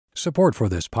Support for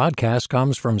this podcast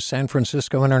comes from San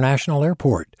Francisco International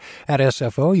Airport. At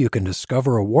SFO, you can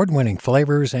discover award-winning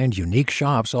flavors and unique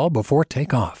shops all before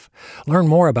takeoff. Learn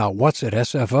more about what's at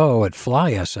SFO at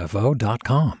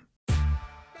flysfo.com.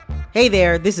 Hey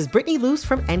there, this is Brittany Luce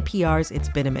from NPR's It's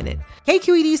Been a Minute.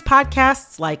 KQED's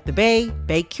podcasts like The Bay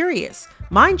Curious,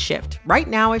 Mindshift, Right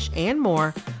Nowish, and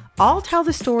more all tell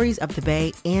the stories of the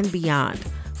Bay and beyond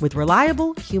with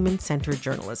reliable, human-centered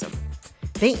journalism.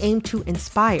 They aim to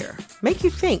inspire, make you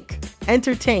think,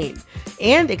 entertain,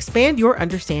 and expand your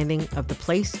understanding of the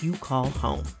place you call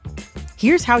home.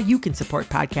 Here's how you can support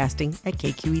podcasting at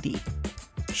KQED.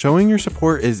 Showing your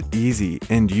support is easy,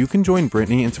 and you can join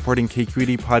Brittany in supporting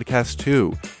KQED Podcast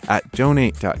too at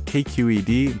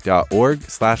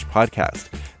donate.kqed.org/podcast.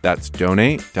 That's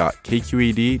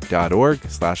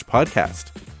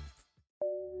donate.kqed.org/podcast.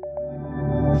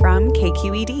 From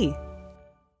KQED.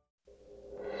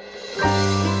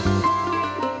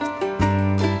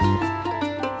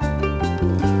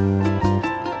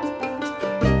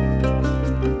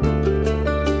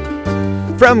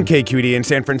 From KQED in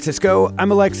San Francisco,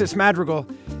 I'm Alexis Madrigal.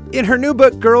 In her new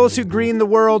book, Girls Who Green the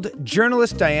World,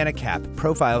 journalist Diana Kapp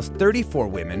profiles 34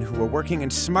 women who are working in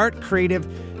smart, creative,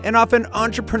 and often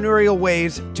entrepreneurial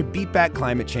ways to beat back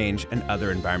climate change and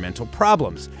other environmental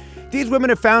problems. These women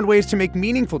have found ways to make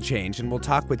meaningful change, and we'll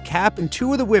talk with Kapp and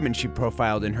two of the women she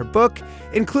profiled in her book,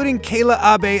 including Kayla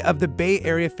Abe of the Bay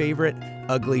Area favorite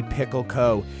Ugly Pickle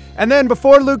Co. And then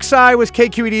before Luke Tsai was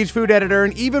KQED's food editor,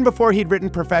 and even before he'd written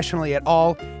professionally at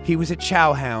all, he was a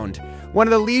chow hound, one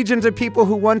of the legions of people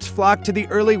who once flocked to the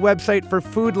early website for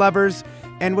food lovers,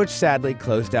 and which sadly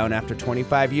closed down after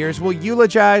 25 years. We'll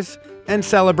eulogize and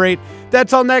celebrate.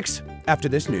 That's all next after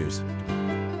this news.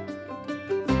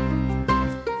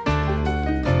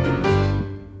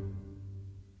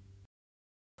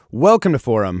 Welcome to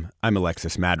Forum. I'm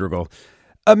Alexis Madrigal.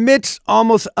 Amidst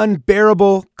almost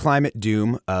unbearable climate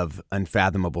doom of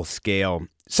unfathomable scale,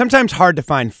 sometimes hard to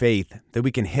find faith that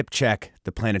we can hip-check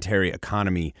the planetary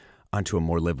economy onto a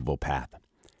more livable path.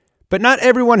 But not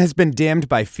everyone has been dimmed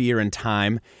by fear and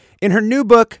time. In her new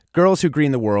book, Girls Who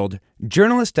Green the World,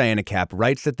 journalist Diana Kapp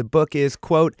writes that the book is,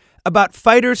 quote, about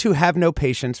fighters who have no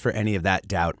patience for any of that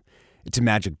doubt. It's a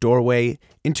magic doorway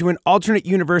into an alternate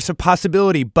universe of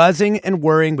possibility, buzzing and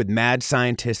whirring with mad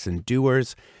scientists and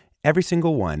doers, every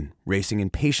single one racing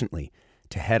impatiently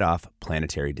to head off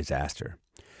planetary disaster.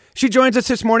 She joins us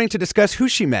this morning to discuss who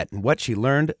she met and what she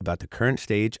learned about the current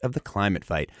stage of the climate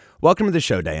fight. Welcome to the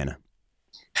show, Diana.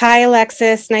 Hi,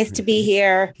 Alexis. Nice to be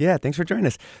here. Yeah, thanks for joining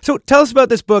us. So tell us about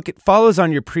this book. It follows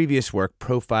on your previous work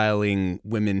profiling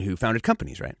women who founded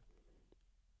companies, right?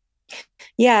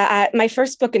 Yeah, my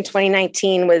first book in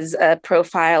 2019 was a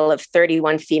profile of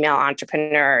 31 female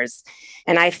entrepreneurs.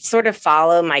 And I sort of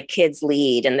follow my kids'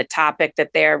 lead. And the topic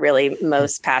that they're really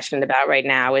most passionate about right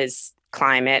now is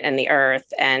climate and the earth,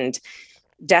 and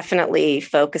definitely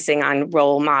focusing on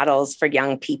role models for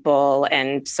young people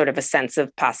and sort of a sense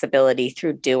of possibility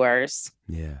through doers.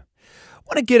 Yeah. I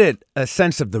want to get a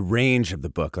sense of the range of the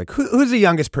book. Like, who's the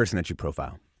youngest person that you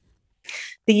profile?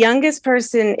 The youngest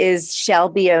person is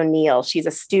Shelby O'Neill. She's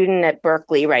a student at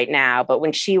Berkeley right now, but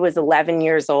when she was 11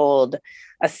 years old,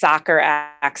 a soccer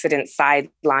accident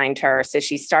sidelined her. So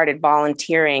she started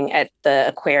volunteering at the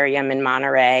aquarium in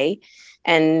Monterey,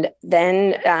 and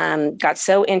then got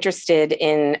so interested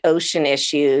in ocean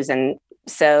issues. And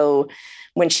so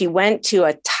when she went to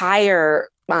a tire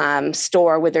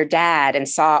store with her dad and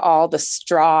saw all the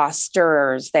straw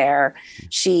stirrers there,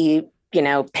 she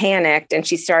panicked, and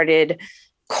she started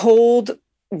cold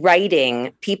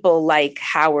writing people like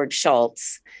Howard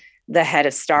Schultz, the head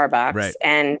of Starbucks. Right.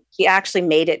 And he actually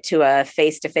made it to a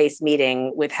face-to-face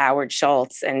meeting with Howard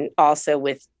Schultz and also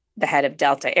with the head of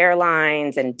Delta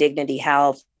Airlines and Dignity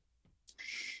Health,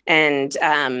 and,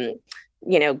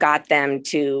 got them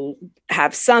to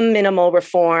have some minimal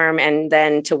reform, and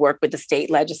then to work with the state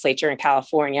legislature in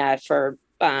California for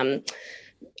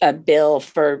a bill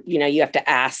for, you have to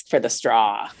ask for the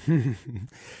straw.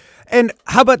 And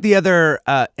how about the other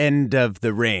end of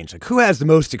the range? Like, who has the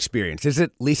most experience? Is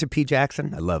it Lisa P.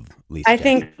 Jackson? I love Lisa I Jackson.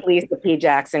 think Lisa P.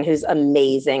 Jackson, who's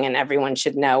amazing, and everyone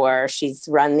should know her. She's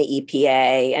run the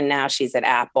EPA, and now she's at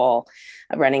Apple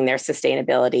running their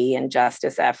sustainability and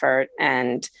justice effort.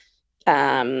 And,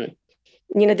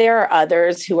 there are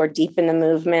others who are deep in the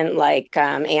movement, like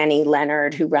Annie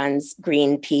Leonard, who runs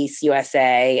Greenpeace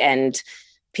USA, and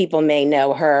people may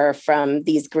know her from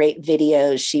these great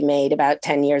videos she made about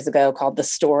 10 years ago called The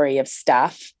Story of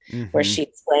Stuff, where she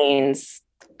explains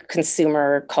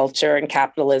consumer culture and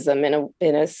capitalism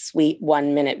in a sweet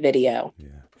 1-minute video. Yeah.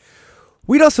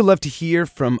 We'd also love to hear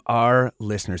from our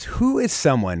listeners. Who is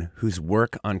someone whose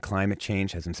work on climate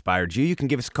change has inspired you? You can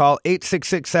give us a call,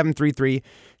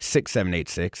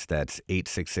 866-733-6786. That's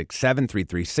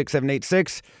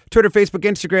 866-733-6786. Twitter, Facebook,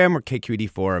 Instagram, or KQED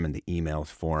Forum, and the email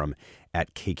is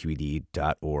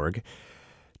forum@kqed.org.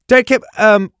 Diane Camp,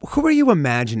 who are you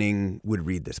imagining would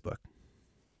read this book?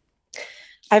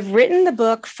 I've written the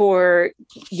book for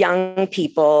young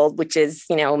people, which is,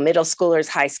 middle schoolers,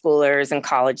 high schoolers, and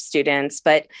college students.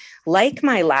 But like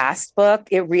my last book,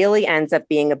 it really ends up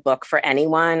being a book for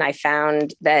anyone. I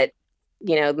found that,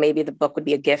 maybe the book would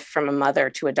be a gift from a mother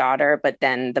to a daughter, but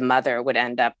then the mother would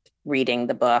end up reading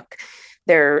the book.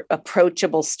 They're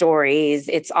approachable stories.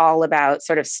 It's all about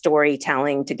sort of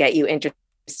storytelling to get you interested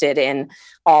in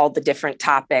all the different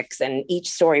topics, and each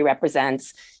story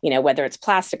represents, whether it's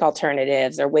plastic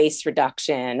alternatives or waste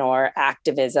reduction or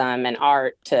activism and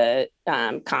art to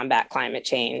combat climate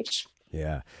change.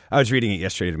 Yeah. I was reading it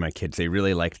yesterday to my kids. They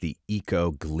really liked the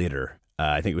eco glitter.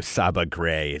 I think it was Saba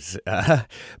Gray's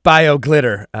bio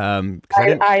glitter.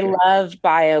 I love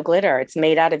bio glitter. It's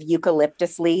made out of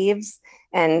eucalyptus leaves,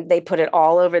 and they put it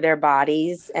all over their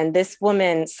bodies. And this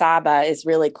woman, Saba, is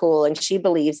really cool. And she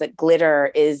believes that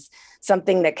glitter is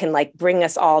something that can bring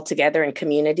us all together in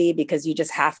community, because you just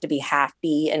have to be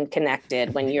happy and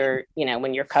connected when you're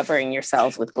covering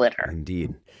yourselves with glitter.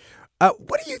 Indeed.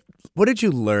 What did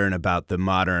you learn about the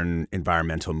modern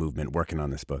environmental movement working on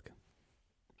this book?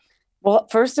 Well,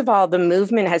 first of all, the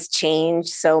movement has changed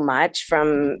so much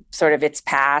from sort of its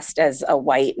past as a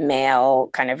white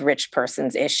male kind of rich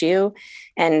person's issue.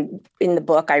 And in the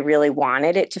book, I really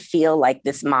wanted it to feel like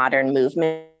this modern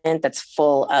movement that's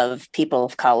full of people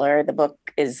of color. The book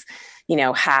is,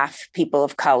 half people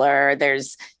of color.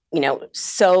 There's,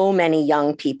 so many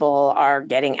young people are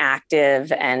getting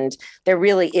active, and there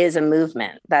really is a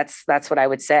movement. That's what I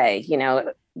would say.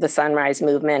 The Sunrise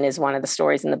Movement is one of the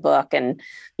stories in the book, and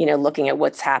looking at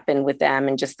what's happened with them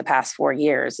in just the past 4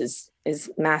 years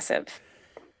is massive.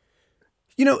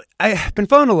 I've been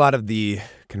following a lot of the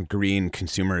kind of green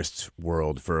consumerist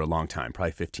world for a long time,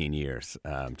 probably 15 years.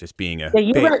 Just being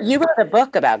you wrote a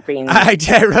book about green. I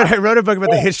did. I wrote a book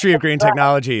about the history of green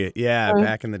technology. Yeah,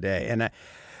 back in the day, and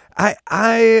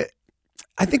I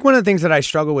think one of the things that I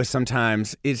struggle with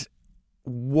sometimes is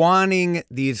wanting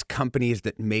these companies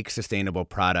that make sustainable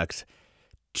products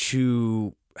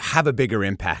to have a bigger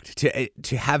impact,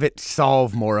 to have it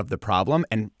solve more of the problem,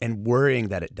 and worrying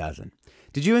that it doesn't.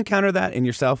 Did you encounter that in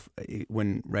yourself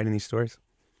when writing these stories?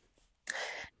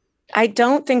 I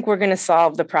don't think we're going to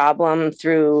solve the problem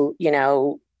through,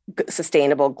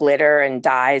 sustainable glitter and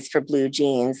dyes for blue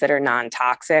jeans that are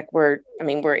non-toxic. We're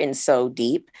in so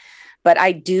deep. But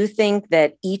I do think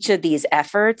that each of these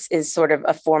efforts is sort of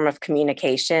a form of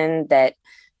communication that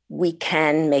we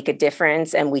can make a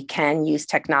difference, and we can use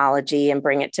technology and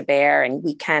bring it to bear, and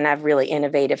we can have really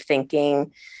innovative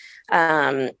thinking.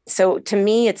 So to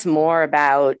me, it's more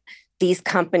about these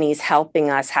companies helping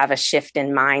us have a shift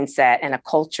in mindset and a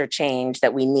culture change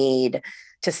that we need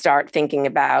to start thinking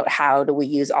about how do we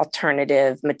use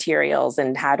alternative materials,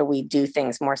 and how do we do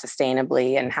things more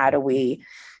sustainably, and how do we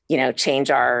change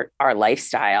our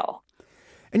lifestyle.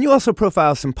 And you also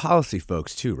profile some policy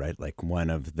folks too, right? Like one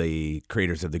of the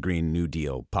creators of the Green New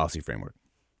Deal policy framework.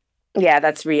 Yeah,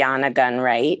 that's Rihanna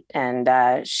Gunn-Wright.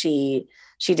 And she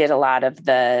did a lot of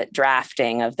the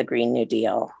drafting of the Green New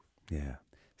Deal. Yeah,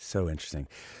 so interesting.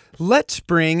 Let's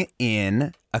bring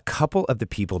in a couple of the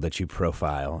people that you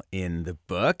profile in the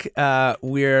book.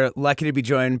 We're lucky to be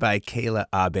joined by Kayla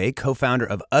Abe, co-founder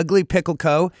of Ugly Pickle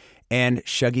Co. and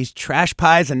Shuggy's Trash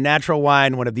Pies and Natural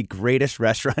Wine, one of the greatest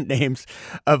restaurant names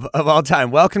of all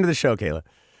time. Welcome to the show, Kayla.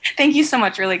 Thank you so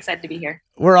much. Really excited to be here.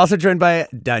 We're also joined by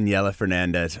Daniela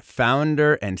Fernandez,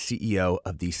 founder and CEO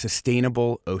of the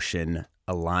Sustainable Ocean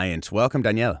Alliance. Welcome,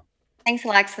 Daniela. Thanks,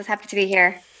 Alexis. Happy to be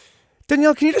here.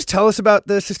 Danielle, can you just tell us about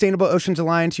the Sustainable Oceans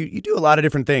Alliance? You do a lot of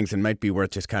different things, and might be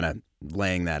worth just kind of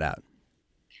laying that out.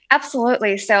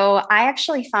 Absolutely. So I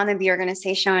actually founded the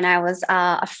organization when I was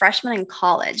a freshman in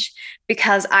college,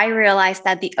 because I realized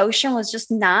that the ocean was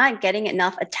just not getting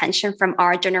enough attention from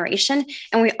our generation.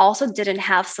 And we also didn't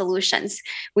have solutions.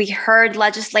 We heard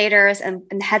legislators and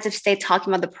heads of state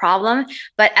talking about the problem,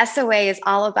 but SOA is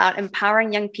all about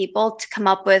empowering young people to come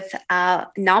up with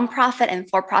nonprofit and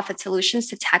for-profit solutions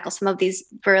to tackle some of these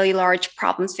really large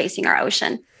problems facing our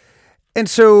ocean. And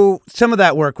so some of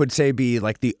that work would say be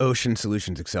like the Ocean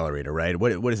Solutions Accelerator, right?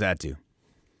 What does that do?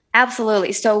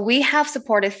 Absolutely. So we have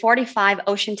supported 45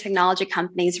 ocean technology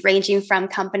companies, ranging from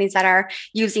companies that are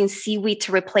using seaweed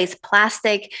to replace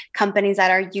plastic, companies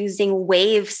that are using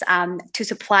waves to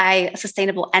supply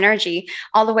sustainable energy,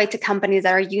 all the way to companies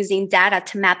that are using data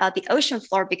to map out the ocean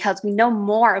floor because we know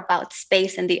more about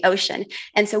space in the ocean.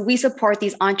 And so we support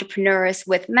these entrepreneurs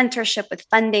with mentorship, with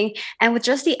funding, and with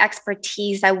just the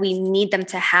expertise that we need them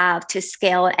to have to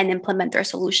scale and implement their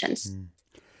solutions.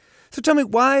 So tell me,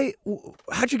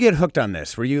 how'd you get hooked on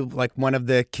this? Were you like one of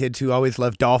the kids who always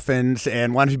loved dolphins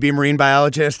and wanted to be a marine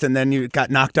biologist, and then you got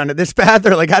knocked onto this path,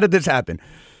 or like, how did this happen?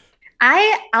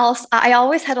 I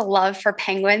always had a love for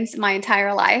penguins my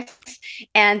entire life.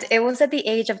 And it was at the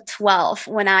age of 12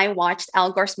 when I watched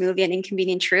Al Gore's movie, An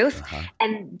Inconvenient Truth.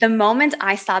 And the moment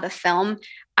I saw the film,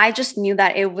 I just knew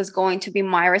that it was going to be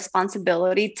my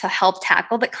responsibility to help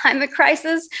tackle the climate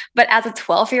crisis. But as a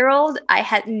 12-year-old, I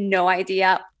had no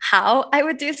idea how I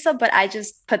would do so, but I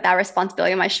just put that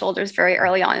responsibility on my shoulders very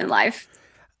early on in life.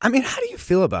 I mean, how do you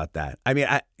feel about that? I mean,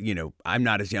 I'm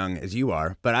not as young as you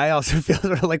are, but I also feel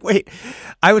sort of like, wait,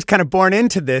 I was kind of born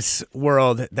into this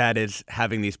world that is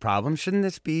having these problems. Shouldn't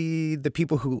this be the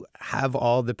people who have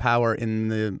all the power in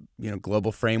the,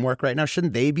 global framework right now?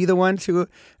 Shouldn't they be the ones who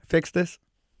fix this?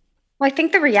 Well, I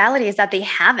think the reality is that they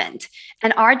haven't.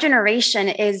 And our generation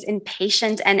is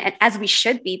impatient, and as we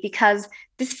should be, because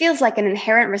this feels like an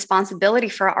inherent responsibility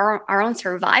for our own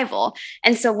survival.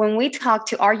 And so when we talk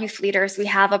to our youth leaders, we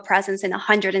have a presence in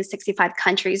 165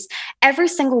 countries. Every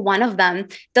single one of them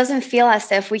doesn't feel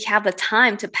as if we have the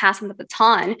time to pass on the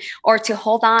baton or to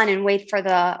hold on and wait for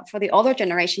the older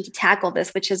generation to tackle this,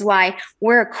 which is why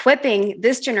we're equipping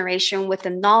this generation with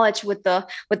the knowledge, with the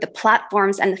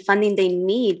platforms and the funding they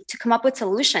need to come up with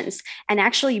solutions and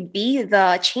actually be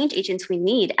the change agents we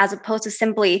need, as opposed to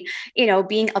simply,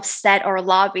 being upset or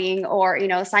lobbying or,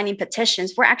 signing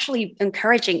petitions. We're actually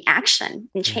encouraging action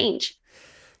and change.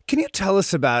 Can you tell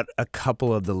us about a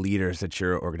couple of the leaders that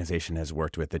your organization has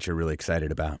worked with that you're really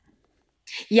excited about?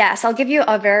 Yes, I'll give you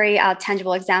a very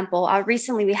tangible example.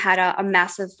 Recently, we had a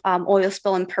massive oil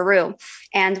spill in Peru.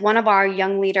 And one of our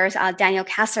young leaders, Daniel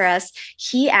Cáceres,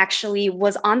 he actually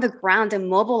was on the ground and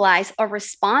mobilized a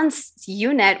response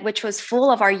unit, which was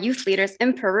full of our youth leaders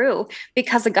in Peru,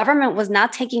 because the government was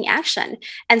not taking action.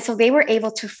 And so they were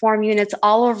able to form units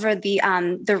all over the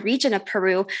region of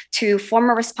Peru to form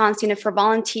a response unit for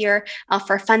volunteer,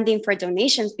 for funding, for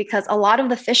donations, because a lot of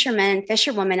the fishermen and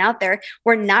fisherwomen out there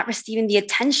were not receiving the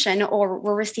attention or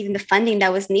were receiving the funding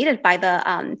that was needed by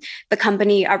the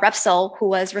company Repsol, who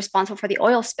was responsible for the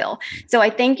oil spill. So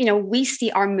I think, we see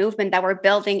our movement that we're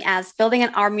building as building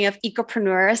an army of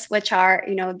ecopreneurs, which are,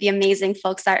 the amazing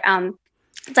folks that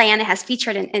Diana has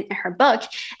featured in her book,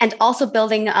 and also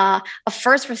building a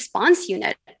first response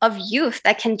unit of youth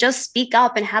that can just speak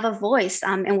up and have a voice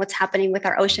in what's happening with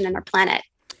our ocean and our planet.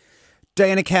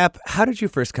 Diana Kapp, how did you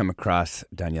first come across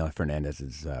Daniela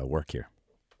Fernandez's work here?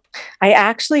 I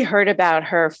actually heard about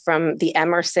her from the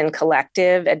Emerson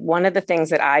Collective. And one of the things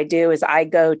that I do is I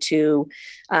go to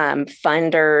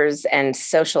funders and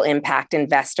social impact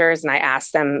investors, and I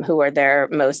ask them who are their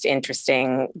most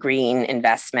interesting green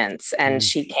investments. And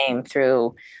she came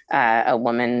through a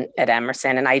woman at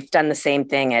Emerson. And I've done the same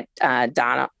thing at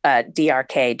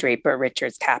DRK, Draper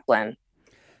Richards Kaplan.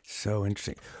 So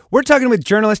interesting. We're talking with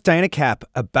journalist Diana Kapp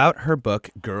about her book,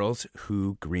 Girls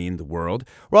Who Green the World.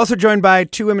 We're also joined by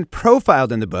two women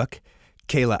profiled in the book,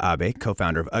 Kayla Abe,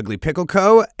 co-founder of Ugly Pickle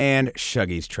Co. and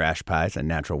Shuggies Trash Pies and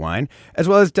Natural Wine, as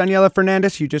well as Daniela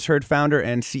Fernandez, you just heard, founder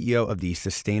and CEO of the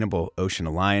Sustainable Ocean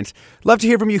Alliance. Love to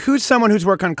hear from you. Who's someone whose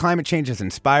work on climate change has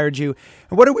inspired you?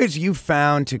 And what are ways you've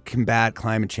found to combat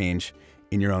climate change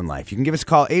in your own life? You can give us a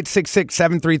call,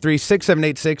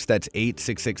 866-733-6786. That's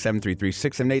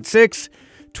 866-733-6786.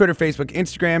 Twitter, Facebook,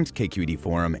 Instagram, KQED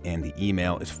Forum, and the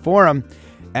email is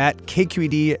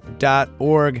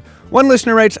forum@kqed.org. One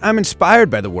listener writes, I'm inspired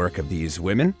by the work of these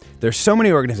women. There's so many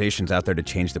organizations out there to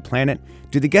change the planet.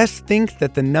 Do the guests think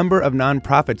that the number of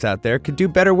nonprofits out there could do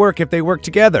better work if they work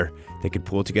together? They could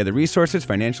pool together resources,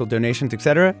 financial donations,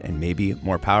 etc., and maybe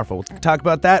more powerful. We'll talk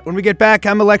about that when we get back.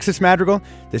 I'm Alexis Madrigal.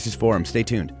 This is Forum. Stay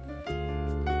tuned.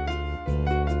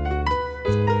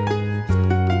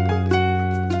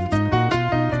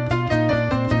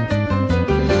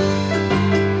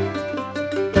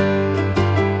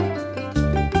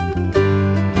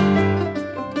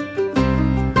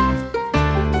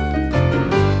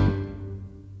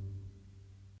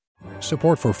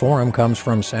 Support for Forum comes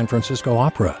from San Francisco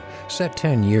Opera. Set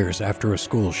 10 years after a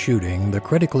school shooting, the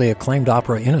critically acclaimed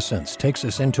opera Innocence takes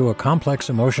us into a complex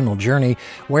emotional journey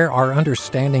where our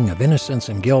understanding of innocence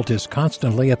and guilt is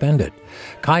constantly upended.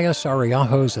 Kaya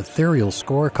Sariaho's ethereal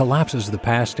score collapses the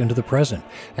past into the present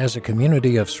as a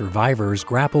community of survivors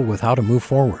grapple with how to move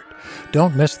forward.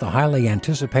 Don't miss the highly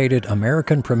anticipated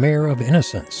American premiere of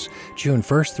Innocence, June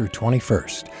 1st through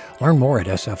 21st. Learn more at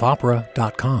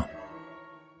sfopera.com.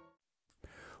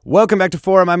 Welcome back to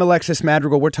Forum. I'm Alexis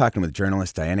Madrigal. We're talking with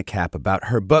journalist Diana Kapp about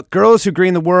her book, Girls Who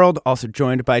Green the World, also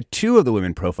joined by two of the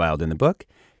women profiled in the book,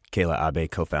 Kayla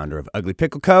Abe, co-founder of Ugly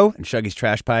Pickle Co. and Shuggy's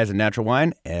Trash Pies and Natural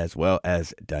Wine, as well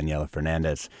as Daniela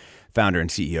Fernandez, founder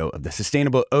and CEO of the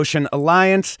Sustainable Ocean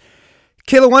Alliance.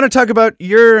 Kayla, I want to talk about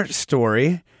your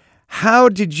story. How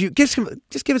did you, just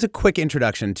give us a quick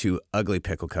introduction to Ugly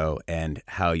Pickle Co. and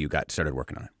how you got started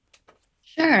working on it.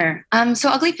 Sure. So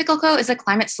Ugly Pickle Co. is a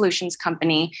climate solutions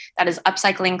company that is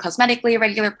upcycling cosmetically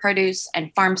irregular produce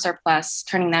and farm surplus,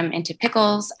 turning them into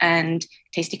pickles and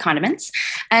tasty condiments,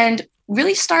 and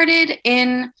really started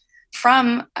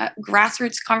from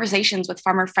grassroots conversations with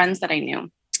farmer friends that I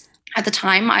knew. At the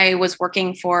time, I was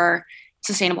working for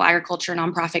sustainable agriculture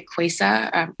nonprofit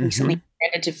Quesa, recently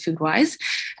branded to Foodwise,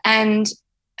 and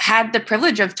had the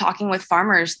privilege of talking with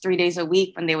farmers 3 days a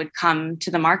week when they would come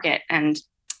to the market and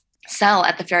sell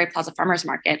at the Ferry Plaza Farmers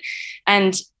Market.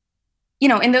 And,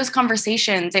 in those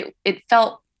conversations, it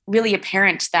felt really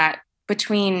apparent that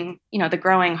between, the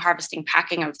growing, harvesting,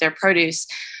 packing of their produce,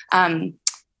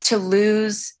 to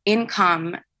lose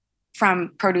income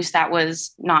from produce that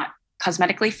was not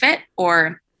cosmetically fit,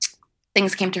 or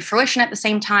things came to fruition at the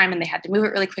same time and they had to move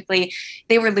it really quickly,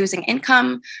 they were losing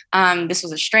income. This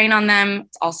was a strain on them.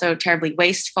 It's also terribly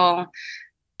wasteful.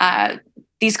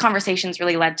 These conversations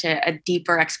really led to a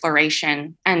deeper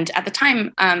exploration. And at the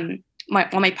time,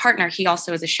 my partner, he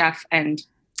also is a chef and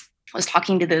was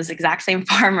talking to those exact same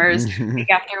farmers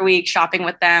week after week, shopping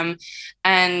with them.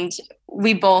 And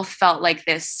we both felt like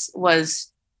this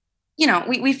was,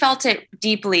 we felt it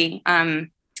deeply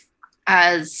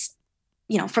as,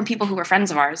 from people who were friends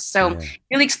of ours. So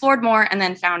really explored more and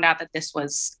then found out that this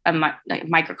was a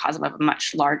microcosm of a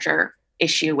much larger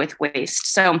issue with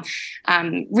waste. So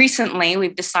recently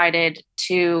we've decided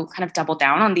to kind of double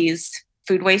down on these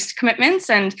food waste commitments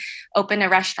and open a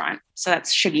restaurant. So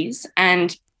that's Shuggy's.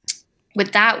 And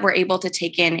with that, we're able to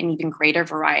take in an even greater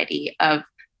variety of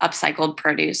upcycled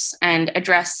produce and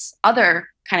address other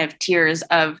kind of tiers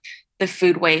of the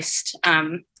food waste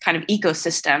kind of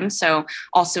ecosystem. So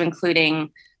also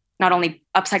including not only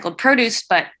upcycled produce,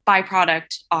 but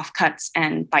byproduct, offcuts,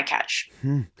 and bycatch.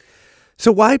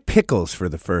 So why pickles for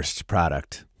the first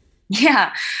product?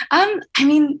 Yeah.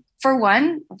 For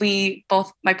one,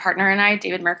 my partner and I,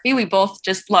 David Murphy, we both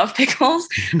just love pickles.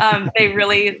 They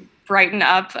really brighten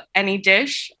up any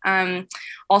dish.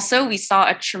 Also, we saw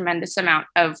a tremendous amount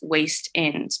of waste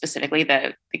in specifically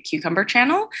the cucumber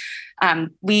channel.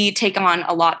 We take on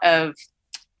a lot of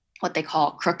what they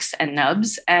call crooks and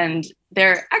nubs, and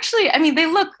they're actually, they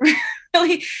look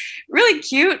really, really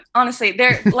cute. Honestly,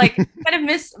 they're like kind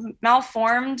of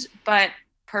malformed, but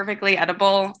perfectly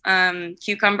edible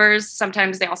cucumbers.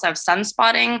 Sometimes they also have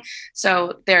sunspotting,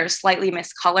 so they're slightly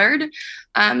miscolored.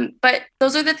 But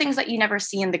those are the things that you never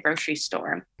see in the grocery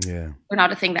store. Yeah, they're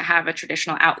not a thing that have a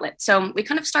traditional outlet. So we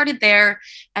kind of started there,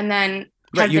 and then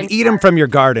you'd eat them from your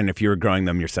garden if you were growing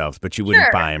them yourselves, but you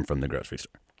wouldn't buy them from the grocery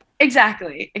store.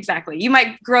 Exactly. You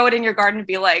might grow it in your garden and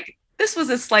be like, this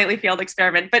was a slightly failed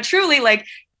experiment, but truly,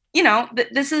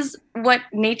 this is what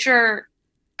nature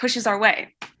pushes our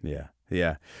way.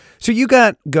 Yeah. So you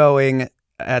got going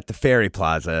at the Ferry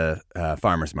Plaza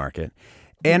Farmers Market,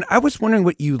 and I was wondering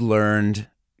what you learned,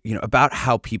 about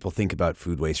how people think about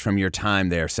food waste from your time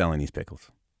there selling these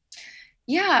pickles.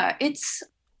 Yeah, it's,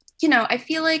 I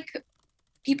feel like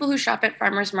people who shop at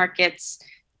farmers markets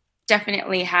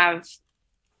definitely have,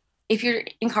 if you're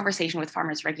in conversation with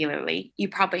farmers regularly, you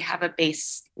probably have a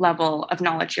base level of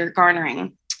knowledge you're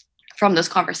garnering from those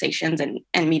conversations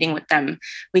and meeting with them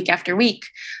week after week.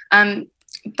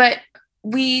 But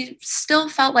we still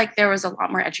felt like there was a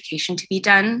lot more education to be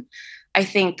done. I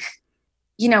think,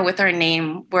 with our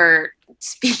name, we're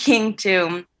speaking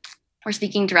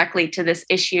directly to this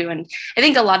issue. And I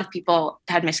think a lot of people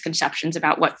had misconceptions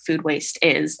about what food waste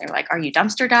is. They're like, are you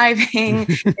dumpster diving?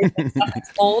 Is it stuff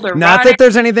that's old or Not that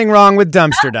there's anything wrong with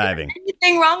dumpster diving.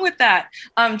 Anything wrong with that.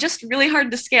 Just really hard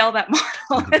to scale that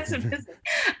model as a business.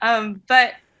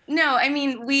 But no,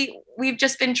 we've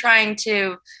just been trying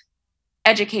to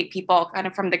educate people kind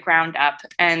of from the ground up,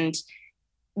 and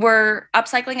we're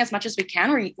upcycling as much as we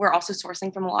can. We're also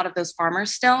sourcing from a lot of those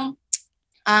farmers still.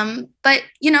 But,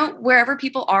 wherever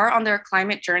people are on their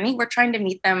climate journey, we're trying to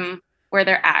meet them where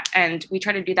they're at. And we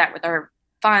try to do that with our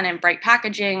fun and bright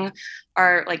packaging,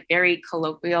 our like very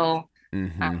colloquial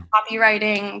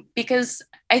copywriting, because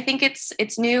I think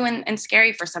it's new and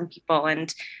scary for some people.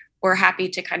 And we're happy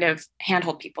to kind of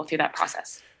handhold people through that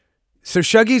process. So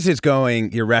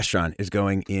Shuggies your restaurant is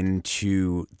going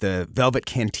into the Velvet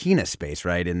Cantina space,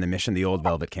 right? In the Mission, the old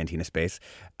Velvet Cantina space.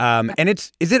 And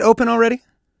is it open already?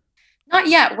 Not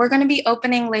yet. We're going to be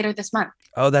opening later this month.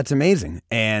 Oh, that's amazing.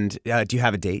 And do you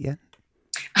have a date yet?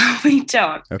 We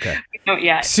don't. Okay. We don't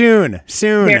yet. Soon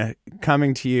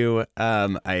coming to you.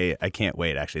 I can't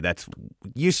wait. Actually, that's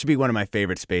used to be one of my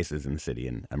favorite spaces in the city,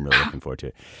 and I'm really looking forward to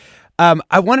it.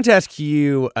 I wanted to ask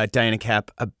you, Diana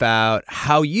Kapp, about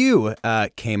how you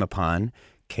came upon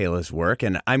Kayla's work,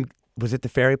 and was it the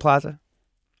Ferry Plaza?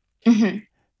 Mm-hmm.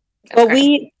 Well,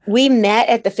 we met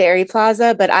at the Ferry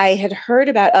Plaza, but I had heard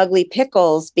about Ugly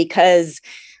Pickles because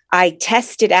I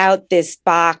tested out this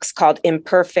box called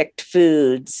Imperfect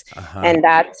Foods. And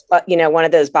that's, one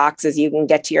of those boxes you can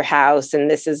get to your house.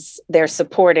 And they're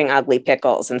supporting Ugly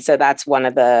Pickles. And so that's one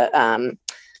of the,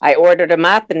 I ordered them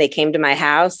up and they came to my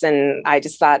house and I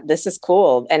just thought, this is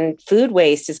cool. And food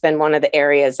waste has been one of the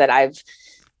areas that I've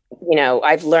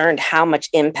learned how much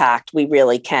impact we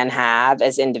really can have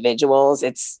as individuals.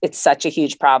 It's such a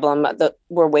huge problem.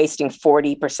 We're wasting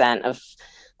 40%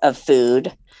 of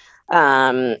food.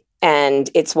 And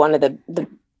it's one of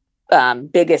the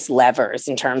biggest levers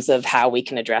in terms of how we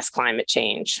can address climate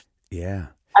change. Yeah.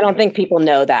 I don't think people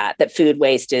know that food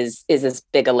waste is as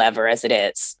big a lever as it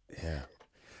is. Yeah.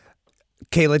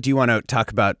 Kayla, do you want to talk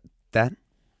about that?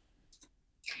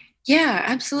 Yeah,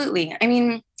 absolutely. I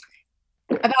mean,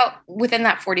 about within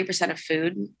that 40% of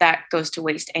food that goes to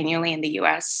waste annually in the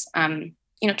US,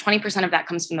 20% of that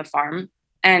comes from the farm.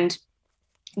 And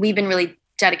we've been really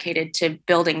dedicated to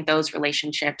building those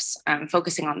relationships,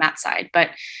 focusing on that side.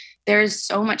 But there's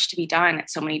so much to be done at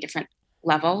so many different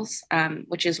levels,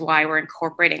 which is why we're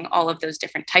incorporating all of those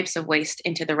different types of waste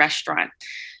into the restaurant.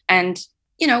 And,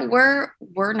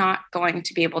 we're not going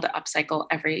to be able to upcycle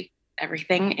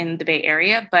everything in the Bay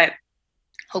Area, but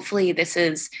hopefully this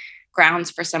is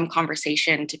grounds for some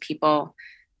conversation to people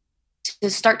to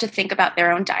start to think about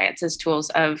their own diets as tools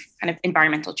of kind of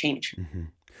environmental change. Mm-hmm.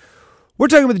 We're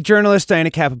talking with journalist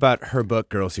Diana Kapp about her book,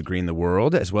 Girls Who Green the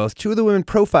World, as well as two of the women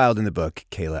profiled in the book,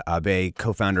 Kayla Abe,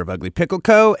 co-founder of Ugly Pickle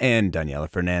Co., and Daniela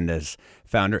Fernandez,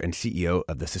 founder and CEO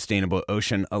of the Sustainable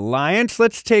Ocean Alliance.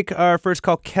 Let's take our first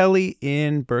call. Kelly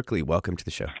in Berkeley, welcome to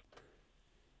the show.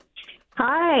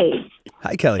 Hi.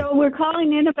 Hi, Kelly. So we're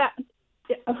calling in about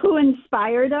who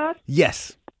inspired us?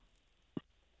 Yes.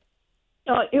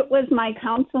 So it was my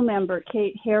council member,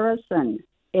 Kate Harrison,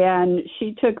 and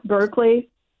she took Berkeley.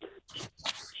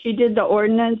 She did the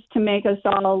ordinance to make us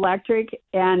all electric,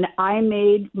 and I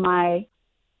made my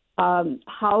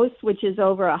house, which is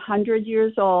over 100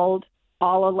 years old,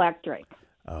 all electric.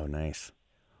 Oh, nice.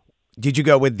 Did you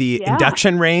go with the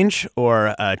induction range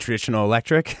or traditional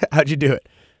electric? How'd you do it?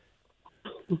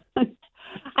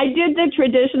 I did the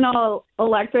traditional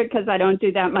electric because I don't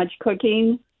do that much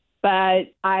cooking, but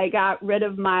I got rid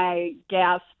of my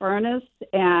gas furnace,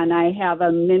 and I have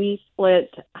a mini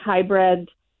split hybrid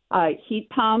heat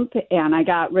pump, and I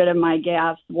got rid of my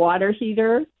gas water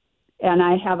heater, and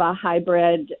I have a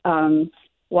hybrid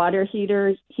water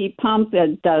heater heat pump.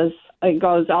 It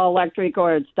goes all electric,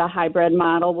 or it's the hybrid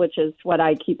model, which is what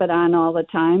I keep it on all the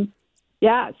time.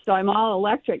 Yeah, so I'm all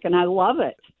electric, and I love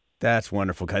it. That's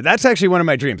wonderful. That's actually one of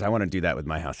my dreams. I want to do that with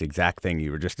my house, the exact thing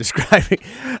you were just describing.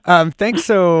 Thanks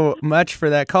so much for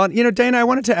that call. Dana, I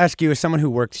wanted to ask you, as someone who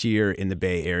works here in the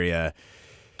Bay Area,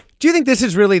 do you think this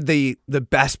is really the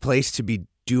best place to be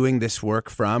doing this work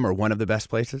from, or one of the best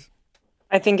places?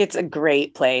 I think it's a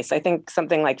great place. I think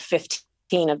something like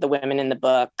 15 of the women in the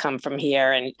book come from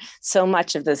here. And so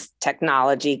much of this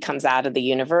technology comes out of the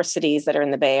universities that are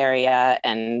in the Bay Area,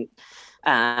 and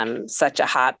such a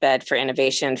hotbed for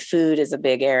innovation. Food is a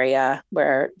big area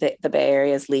where the Bay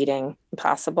Area is leading.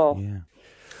 Possible. Yeah.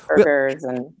 Burgers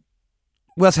and...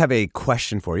 We also have a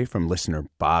question for you from listener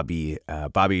Bobby.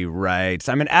 Bobby writes,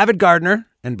 I'm an avid gardener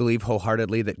and believe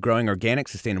wholeheartedly that growing organic,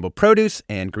 sustainable produce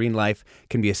and green life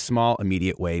can be a small,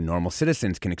 immediate way normal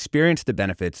citizens can experience the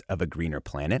benefits of a greener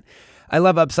planet. I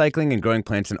love upcycling and growing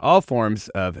plants in all forms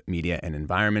of media and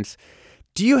environments.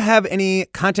 Do you have any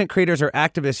content creators or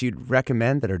activists you'd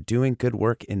recommend that are doing good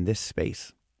work in this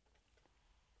space?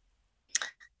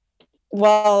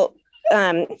 Well,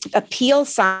 Appeal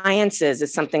Sciences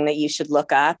is something that you should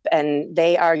look up, and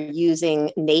they are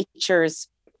using nature's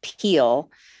peel,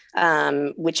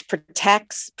 which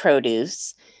protects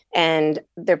produce and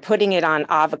they're putting it on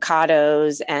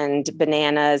avocados and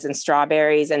bananas and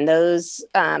strawberries. And those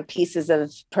pieces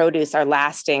of produce are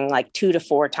lasting like 2 to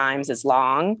 4 times as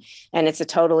long. And it's a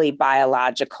totally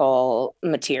biological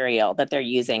material that they're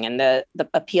using. And the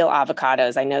Appeal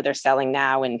avocados, I know they're selling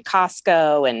now in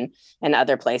Costco and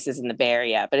other places in the Bay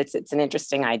Area, but it's an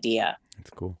interesting idea. That's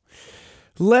cool.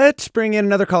 Let's bring in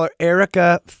another caller,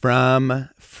 Erica from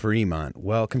Fremont.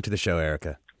 Welcome to the show,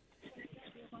 Erica.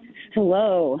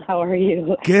 Hello, how are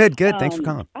you? Good. Thanks for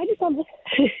calling. I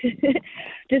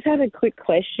just have a quick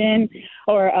question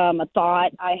or a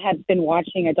thought. I had been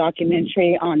watching a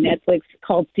documentary on Netflix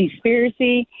called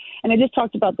Seaspiracy, and it just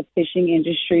talked about the fishing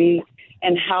industry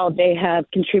and how they have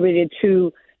contributed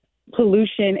to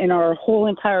pollution in our whole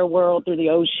entire world through the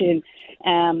ocean,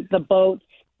 the boats,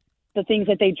 the things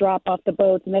that they drop off the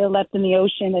boats and that are left in the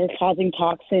ocean that are causing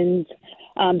toxins,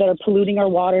 that are polluting our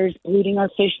waters, polluting our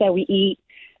fish that we eat.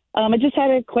 I just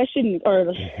had a question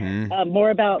or more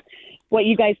about what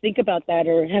you guys think about that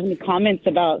or have any comments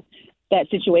about that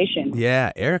situation.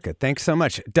 Yeah, Erica, thanks so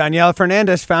much. Daniela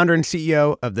Fernandez, founder and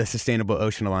CEO of the Sustainable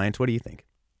Ocean Alliance. What do you think?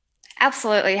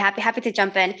 Absolutely. Happy to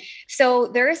jump in. So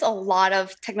there is a lot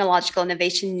of technological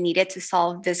innovation needed to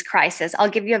solve this crisis. I'll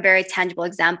give you a very tangible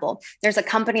example. There's a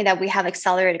company that we have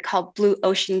accelerated called Blue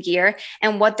Ocean Gear.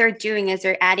 And what they're doing is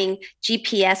they're adding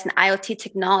GPS and IoT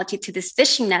technology to this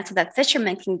fishing net so that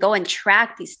fishermen can go and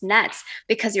track these nets.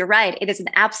 Because you're right, it is an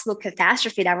absolute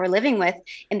catastrophe that we're living with,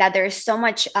 in that there is so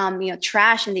much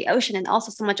trash in the ocean and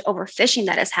also so much overfishing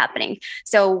that is happening.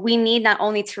 So we need not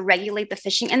only to regulate the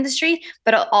fishing industry,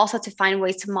 but also to find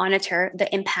ways to monitor the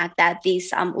impact that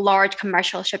these large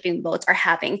commercial shipping boats are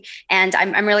having. And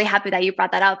I'm really happy that you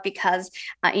brought that up because,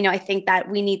 I think that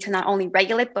we need to not only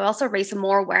regulate, but also raise some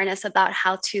more awareness about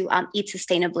how to eat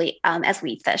sustainably as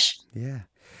we eat fish. Yeah.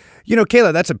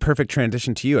 Kayla, that's a perfect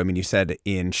transition to you. I mean, you said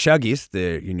in Shuggies,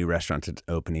 your new restaurant is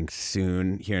opening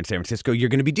soon here in San Francisco, you're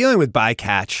going to be dealing with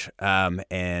bycatch,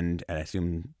 and I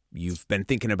assume you've been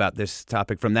thinking about this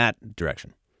topic from that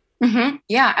direction. Mm-hmm.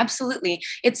 Yeah, absolutely.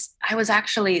 I was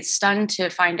actually stunned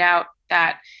to find out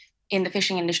that in the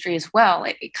fishing industry as well,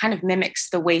 it kind of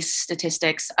mimics the waste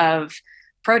statistics of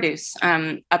produce.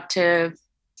 Up to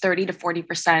 30 to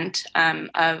 40%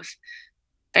 of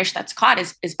fish that's caught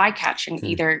is bycatch and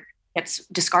either gets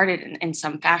discarded in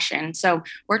some fashion. So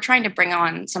we're trying to bring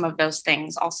on some of those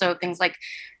things. Also things like,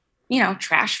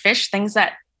 trash fish, things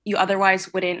that you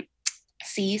otherwise wouldn't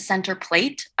see center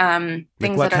plate. Like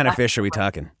what kind of fish are we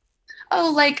talking?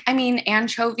 Oh,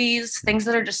 anchovies, things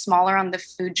that are just smaller on the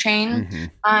food chain,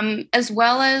 as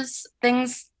well as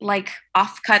things like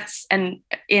offcuts and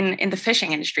in the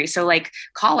fishing industry. So like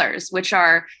collars, which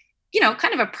are,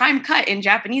 kind of a prime cut in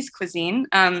Japanese cuisine.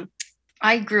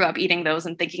 I grew up eating those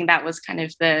and thinking that was kind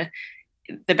of the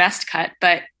best cut,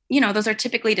 but those are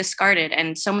typically discarded.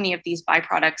 And so many of these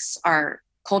byproducts are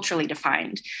culturally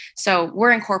defined. So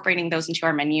we're incorporating those into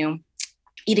our menu,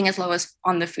 eating as low as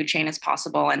on the food chain as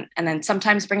possible. And then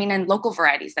sometimes bringing in local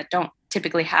varieties that don't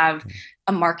typically have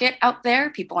a market out there.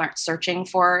 People aren't searching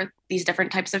for these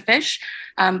different types of fish.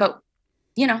 But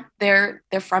they're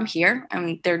from here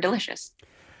and they're delicious.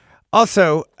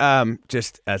 Also,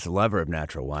 just as a lover of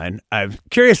natural wine, I'm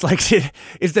curious,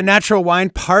 is the natural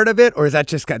wine part of it? Or is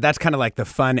that's kind of like the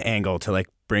fun angle to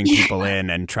bring people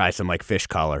in and try some fish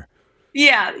collar?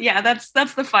 Yeah. That's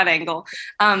the fun angle.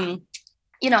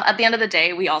 At the end of the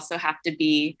day, we also have to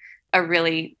be a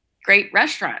really great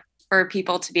restaurant for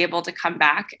people to be able to come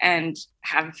back and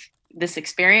have this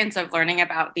experience of learning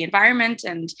about the environment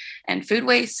and food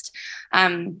waste.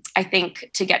 I think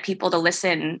to get people to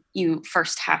listen, you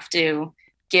first have to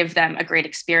give them a great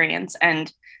experience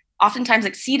and oftentimes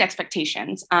exceed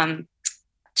expectations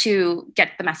to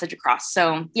get the message across.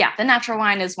 So yeah, the natural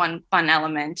wine is one fun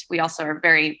element. We also are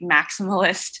very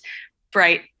maximalist,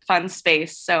 bright, fun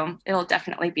space. So it'll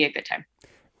definitely be a good time.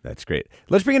 That's great.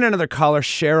 Let's bring in another caller,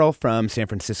 Cheryl from San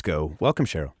Francisco. Welcome,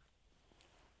 Cheryl.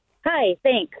 Hi,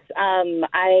 thanks.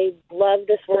 I love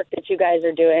this work that you guys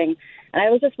are doing. And I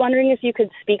was just wondering if you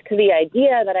could speak to the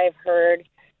idea that I've heard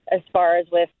as far as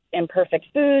with imperfect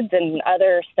foods and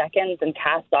other seconds and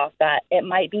cast off, that it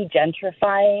might be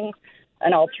gentrifying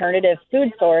an alternative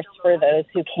food source for those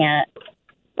who can't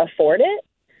afford it.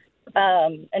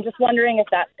 And just wondering if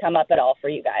that's come up at all for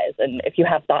you guys and if you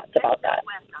have thoughts about that.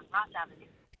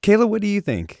 Kayla, what do you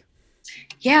think?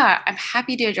 Yeah, I'm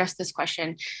happy to address this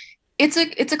question. It's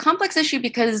a complex issue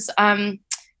because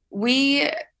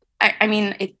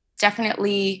it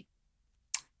definitely,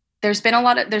 there's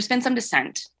been some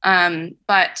dissent,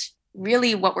 but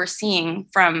really what we're seeing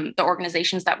from the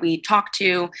organizations that we talk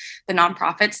to, the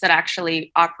nonprofits that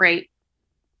actually operate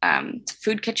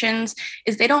food kitchens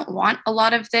is they don't want a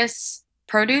lot of this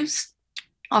produce.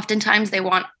 Oftentimes they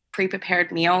want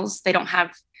pre-prepared meals. They don't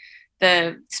have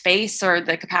the space or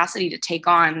the capacity to take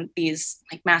on these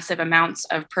like massive amounts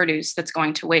of produce that's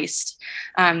going to waste.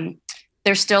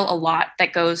 There's still a lot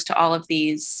that goes to all of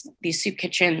these soup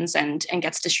kitchens and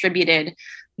gets distributed,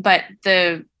 but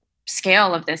the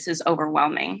scale of this is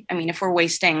overwhelming. I mean, if we're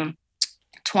wasting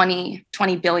 20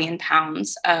 billion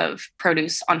pounds of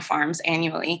produce on farms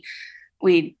annually,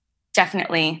 we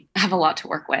definitely have a lot to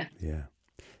work with. Yeah.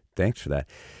 Thanks for that.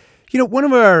 You know, one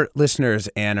of our listeners,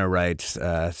 Anna, writes,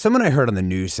 someone I heard on the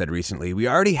news said recently, we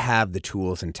already have the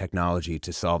tools and technology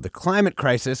to solve the climate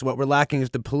crisis. What we're lacking is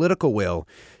the political will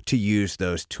to use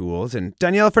those tools. And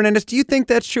Daniela Fernandez, do you think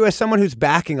that's true? As someone who's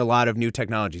backing a lot of new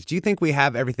technologies, do you think we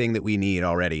have everything that we need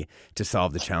already to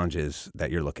solve the challenges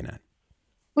that you're looking at?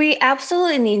 We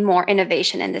absolutely need more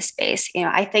innovation in this space. You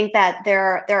know, I think that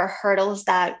there are hurdles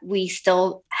that we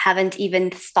still haven't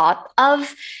even thought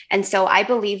of. And so I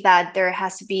believe that there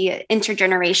has to be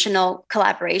intergenerational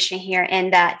collaboration here,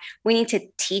 and that we need to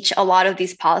teach a lot of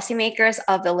these policymakers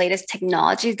of the latest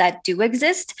technologies that do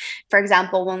exist. For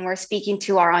example, when we're speaking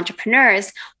to our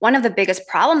entrepreneurs, one of the biggest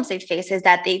problems they face is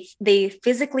that they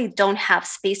physically don't have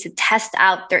space to test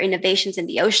out their innovations in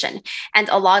the ocean. And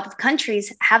a lot of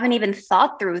countries haven't even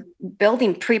thought through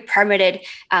building pre-permitted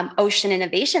ocean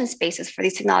innovation spaces for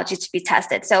these technologies to be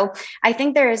tested. So I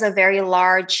think there is a very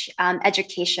large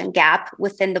education gap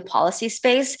within the policy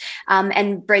space,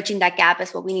 and bridging that gap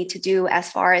is what we need to do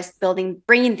as far as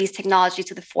bringing these technologies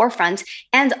to the forefront,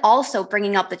 and also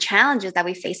bringing up the challenges that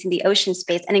we face in the ocean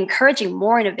space and encouraging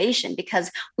more innovation,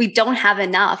 because we don't have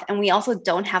enough, and we also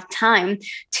don't have time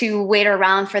to wait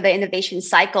around for the innovation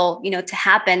cycle, to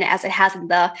happen as it has in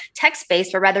the tech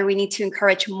space, but rather we need to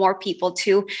encourage more people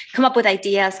to come up with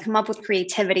ideas, come up with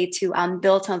creativity to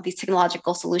build some of these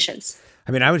technological solutions.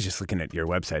 I mean, I was just looking at your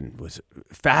website and was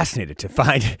fascinated to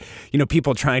find,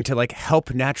 people trying to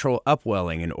help natural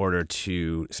upwelling in order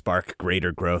to spark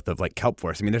greater growth of kelp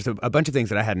forests. I mean, there's a bunch of things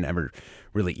that I hadn't ever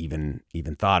really even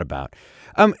thought about.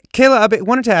 Kayla, I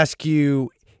wanted to ask you,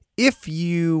 if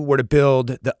you were to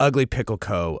build the Ugly Pickle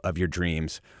Co. of your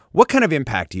dreams, what kind of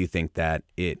impact do you think that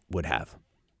it would have?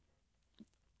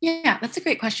 Yeah, that's a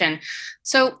great question.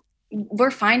 So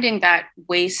we're finding that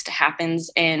waste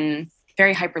happens in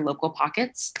very hyper-local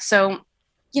pockets. So,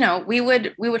 we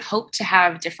would hope to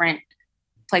have different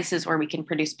places where we can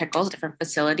produce pickles, different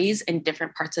facilities in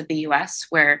different parts of the U.S.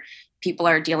 where people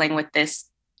are dealing with this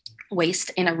waste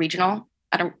at a regional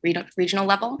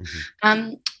level.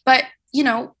 Mm-hmm. But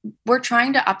we're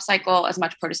trying to upcycle as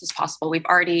much produce as possible. We've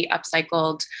already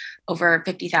upcycled over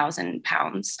 50,000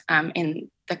 pounds in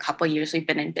the couple of years we've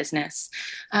been in business.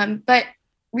 But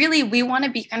really, we want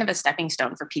to be kind of a stepping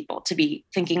stone for people to be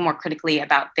thinking more critically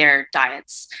about their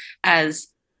diets as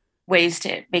ways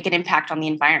to make an impact on the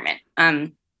environment.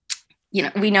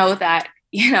 We know that,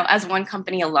 as one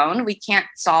company alone, we can't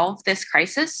solve this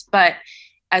crisis, but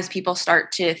as people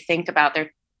start to think about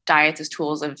their diets as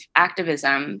tools of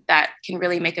activism, that can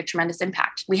really make a tremendous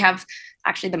impact. We have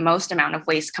actually the most amount of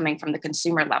waste coming from the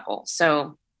consumer level.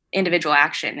 So individual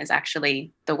action is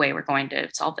actually the way we're going to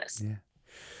solve this. Yeah.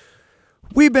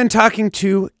 We've been talking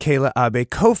to Kayla Abe,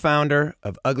 co-founder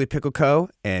of Ugly Pickle Co.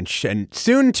 and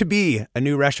soon to be a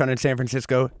new restaurant in San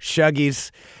Francisco,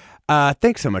 Shuggies.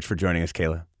 Thanks so much for joining us,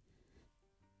 Kayla.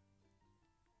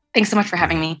 Thanks so much for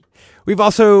having me. We've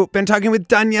also been talking with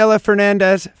Daniela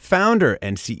Fernandez, founder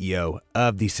and CEO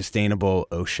of the Sustainable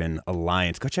Ocean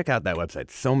Alliance. Go check out that website.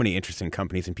 So many interesting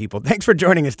companies and people. Thanks for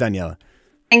joining us, Daniela.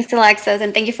 Thanks, Alexis,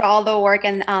 and thank you for all the work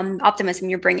and optimism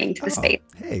you're bringing to the space.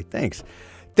 Hey, thanks.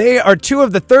 They are two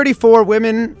of the 34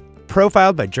 women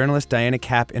profiled by journalist Diana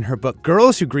Kapp in her book,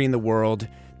 Girls Who Green the World.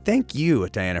 Thank you,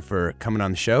 Diana, for coming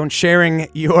on the show and sharing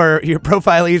your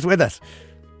profilees with us.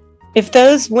 If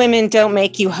those women don't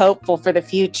make you hopeful for the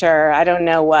future, I don't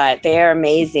know what. They are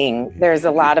amazing. There's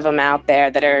a lot of them out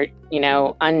there that are,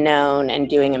 unknown and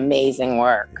doing amazing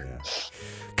work. Yeah.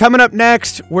 Coming up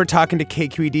next, we're talking to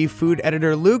KQED food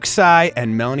editor Luke Tsai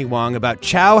and Melanie Wong about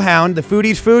Chow Hound, the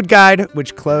Foodie's Food Guide,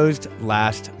 which closed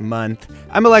last month.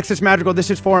 I'm Alexis Madrigal. This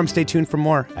is Forum. Stay tuned for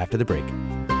more after the break.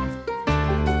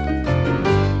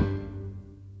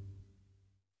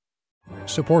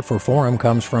 Support for Forum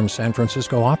comes from San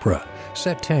Francisco Opera.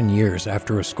 Set 10 years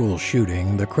after a school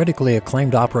shooting, the critically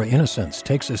acclaimed opera Innocence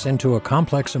takes us into a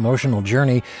complex emotional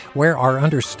journey where our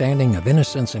understanding of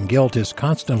innocence and guilt is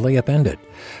constantly upended.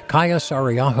 Kaya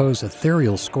Sariaho's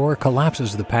ethereal score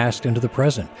collapses the past into the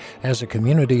present as a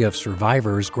community of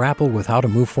survivors grapple with how to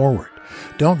move forward.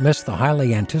 Don't miss the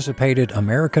highly anticipated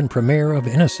American premiere of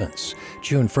Innocence.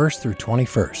 June 1st through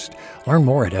 21st. Learn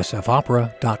more at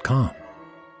sfopera.com.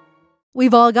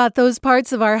 We've all got those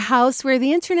parts of our house where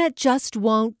the internet just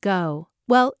won't go.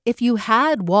 Well, if you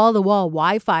had wall-to-wall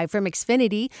Wi-Fi from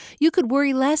Xfinity, you could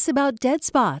worry less about dead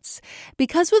spots.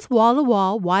 Because with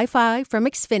wall-to-wall Wi-Fi from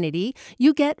Xfinity,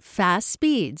 you get fast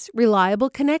speeds, reliable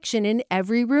connection in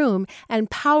every room, and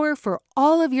power for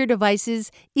all of your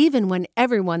devices, even when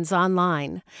everyone's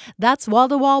online. That's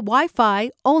wall-to-wall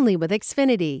Wi-Fi only with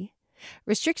Xfinity.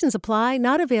 Restrictions apply,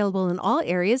 not available in all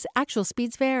areas. Actual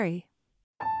speeds vary.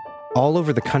 All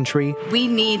over the country, we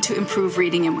need to improve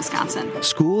reading in Wisconsin.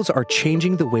 Schools are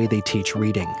changing the way they teach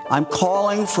reading. I'm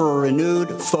calling for a renewed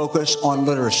focus on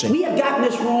literacy. We have gotten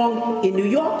this wrong in New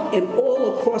York and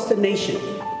all across the nation.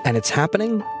 And it's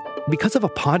happening because of a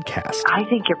podcast. I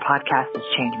think your podcast has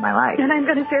changed my life. And I'm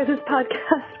going to share this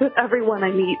podcast with everyone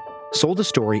I meet. Sold a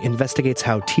Story investigates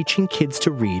how teaching kids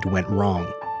to read went wrong.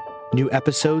 New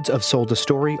episodes of Sold a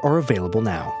Story are available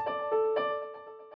now.